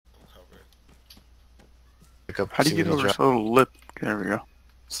Pick up. How do See you get what he over drops. so lip? There we go.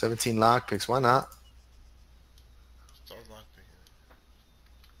 17 lockpicks. Why not? Start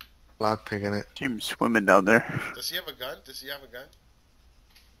lockpicking. Lockpicking it. Team swimming down there. Does he have a gun? Does he have a gun?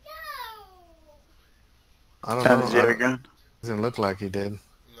 I don't How know. does he have a gun? Doesn't look like he did. No?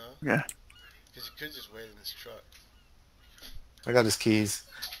 Yeah. Because he could just wait in his truck. I got his keys.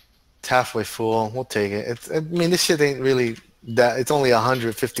 It's halfway full. We'll take it. It's. I mean, this shit ain't really that. It's only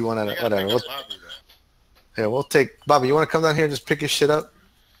 151 out You of gotta whatever. pick up Bobby, though. Yeah, we'll take. Bobby, you want to come down here and just pick your shit up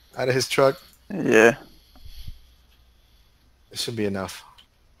out of his truck? Yeah. It should be enough.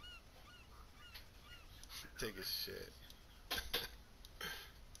 Take his shit.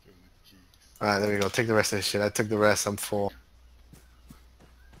 Give him the keys. All right, there we go. Take the rest of his shit. I took the rest. I'm full.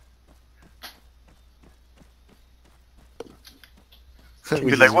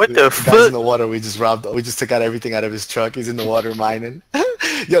 You're like, what the guy's fuck? in the water. We just robbed. We just took out everything out of his truck. He's in the water mining.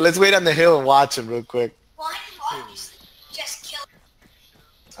 Yo, let's wait on the hill and watch him real quick. Why just kill him?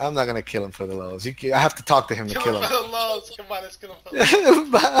 I'm not gonna kill him for the lows. I have to talk to him to Kill kill him him. for the lows. Come on, let's kill him for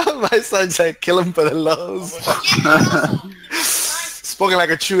the lows. My son said, "Kill him for the lows." Spoken like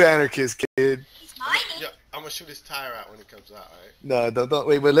a true anarchist, kid. He's mining. Yeah, I'm gonna shoot his tire out when it comes out, alright? No, don't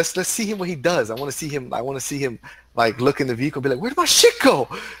wait. But let's see him what he does. I want to see him. I want to see him like look in the vehicle, and be like, "Where did my shit go?"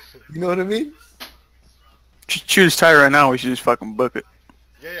 You know what I mean? Shoot his tire right now. We should just fucking book it.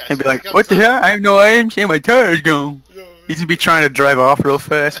 Yeah. And be like, what the hell? I have no idea. My tire's gone. Yo, He's gonna be trying to drive off real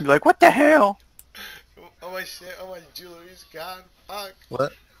fast and be like, what the hell? oh my shit, oh my jewelry's gone. Fuck.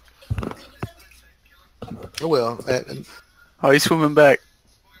 What? Oh well. Oh, he's swimming back.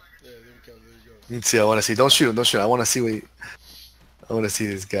 Yeah, there we go, there we go. Let's see. I want to see. Don't shoot him. Don't shoot him. I want to see what. I want to see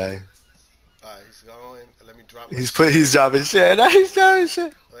this guy. Alright, he's going. Let me drop my He's dropping shit. He's dropping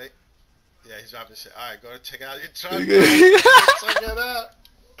shit. Wait. Yeah, he's dropping shit. Alright, go check out your truck. He's Check it out.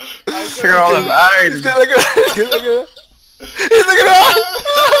 Check out all them irons. looking at He's looking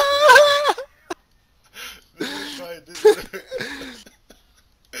at This is fine, this is-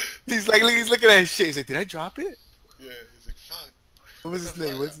 He's looking at his shit. He's like, did I drop it? Yeah, he's like, fuck. What was his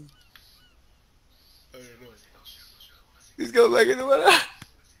name? What's his... I don't know. He's going back in the water.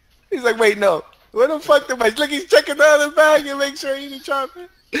 He's like, wait, no. Where the fuck am I? Look, he's checking the other bag and make sure he didn't drop it.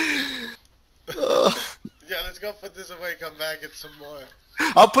 Oh. Yeah, let's go put this away, come back, get some more.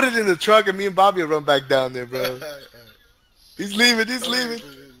 I'll put it in the truck and me and Bobby will run back down there, bro. Alright. He's leaving. He's leaving.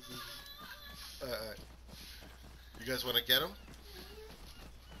 Alright. You guys wanna get him?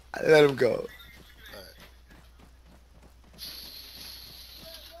 I let him go.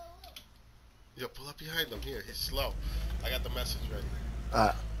 Yo, pull up behind him. Here, he's slow. I got the message ready.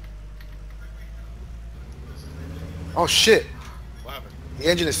 Oh, shit. What happened? The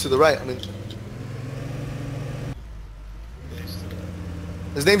engine is to the right. I mean, Yeah, he's still there.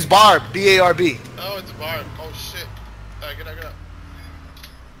 his name's Barb. B-A-R-B. Oh, it's Barb. Oh shit. Alright, get up.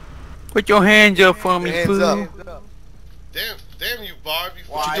 Put your hands up for me, Hands fool. up. Damn you, Barb. You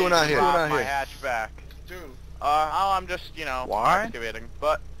What you doing out here? robbed my hatchback. dude. Oh, I'm just, Why? excavating.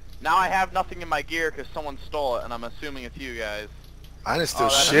 But now I have nothing in my gear because someone stole it, and I'm assuming it's you guys. I didn't steal Oh,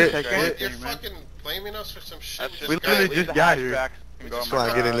 that's shit. okay. What? You're man. fucking blaming us for some shit. That's We We just literally got- just the got here. hatchbacks and go in Come my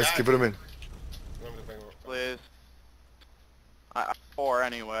on, get in. garage, Let's put him in. please. Four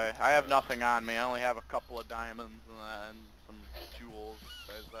anyway. I have nothing on me. I only have a couple of diamonds and some jewels.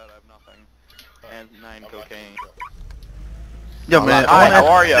 Besides that, I have nothing. And 9 cocaine. Yo, man. Hi, how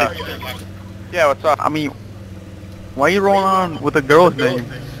are ya? ya? Yeah, what's up? I mean, why you rolling on with a girl's name?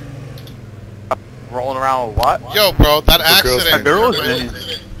 Rolling around with what? Yo, bro, that girl's accident. A girl's name.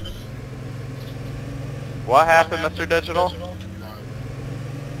 What happened, Mr. Digital?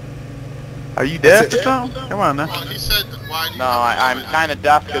 Are you deaf or something? Come on now. He said, why do you No, I'm kind of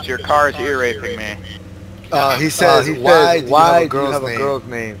deaf because your car is ear raping me. He says, why do you have a girl's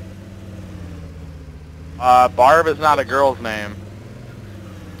name? Barb is not a girl's name.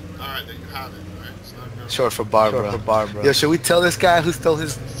 Alright, then you have it, right? It's not good. Short for Barbara. Yo, should we tell this guy who stole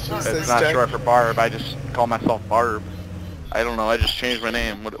his... It's not short for Barb. I just call myself Barb. I don't know. I just changed my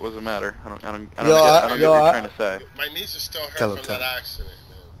name. What does it matter? I don't get what you're trying to say. My niece is still hurt Tell him, from tell that him. accident,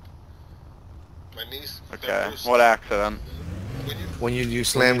 man. My niece. Okay. What accident? When you, When you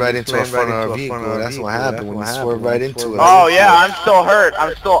slammed right into a front of our vehicle, that's what happened. When you swerved right into it. Oh yeah, I'm still hurt.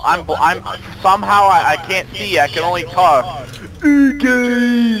 I'm somehow I can't see. I can only talk.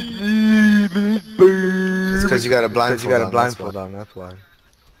 It's because you got a blindfold on. That's why.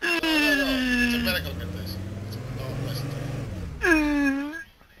 it's a medical condition. Don't listen to him.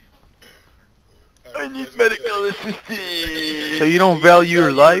 I need medical assistance. So you don't value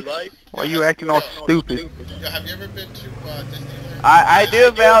your life? Why you acting all stupid? Yo, have you ever been to Disneyland? I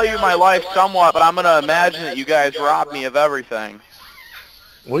do value my life somewhat, but I'm gonna imagine that you guys robbed me of everything.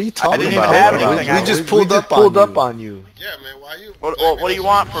 What are you talking didn't even about? have We anything. just pulled up on you. Yeah, man, why you... What do you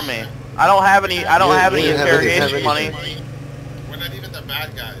want from me? I don't have any. I don't have any you didn't have interrogation anything. money. We're not even the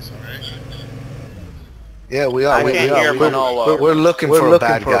bad guys, alright? Yeah, we are. I We can't are. hear Manolo. We're looking for a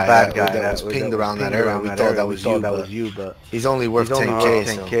bad guy that that was pinged around that area. We thought that was you, but he's only worth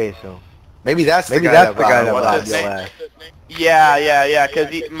 10K. so Maybe that's the guy that What's robbed his your name? ass. Yeah,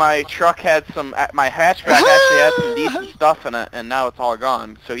 because my truck had some, my hatchback actually had some decent stuff in it, and now it's all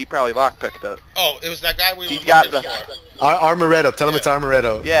gone, so he probably lockpicked it. Oh, it was that guy we were He's got looking the- for. Armoretto. Tell him it's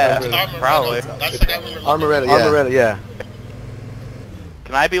Armoretto. Yeah, Armoretto. probably. That's the guy we were looking Armoretto, for. yeah.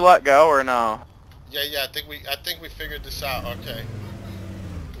 Can I be let go or no? Yeah, I think we figured this out, okay.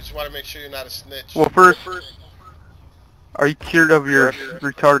 We just want to make sure you're not a snitch. Well, first, are you cured of your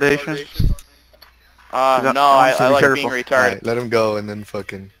retardation? No, I'm I so like careful. being retarded. Alright, let him go and then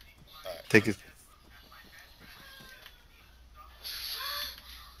fucking take his...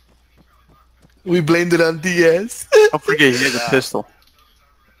 We blamed it on Diaz. Don't forget, he has a pistol.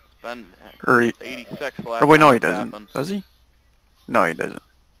 Been Or, 86 last or wait, no, time he it doesn't. happened. Does he? No, he doesn't.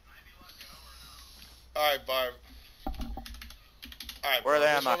 Alright, Barb. Alright, Where bro,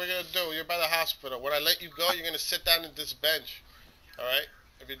 am that's I? what we're gonna do. You're by the hospital. When I let you go, you're gonna sit down at this bench. Alright?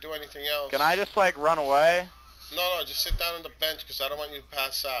 If you do anything else... Can I just like run away? No, just sit down on the bench, because I don't want you to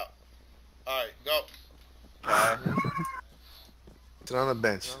pass out. Alright, go. Okay. Sit on the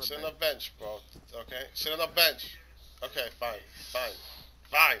bench. Sit on the bench, bro. Okay? Sit on the bench. Okay,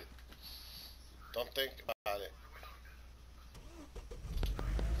 fine. Don't think about it.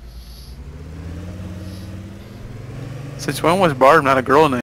 Since when was Barb not a girl name?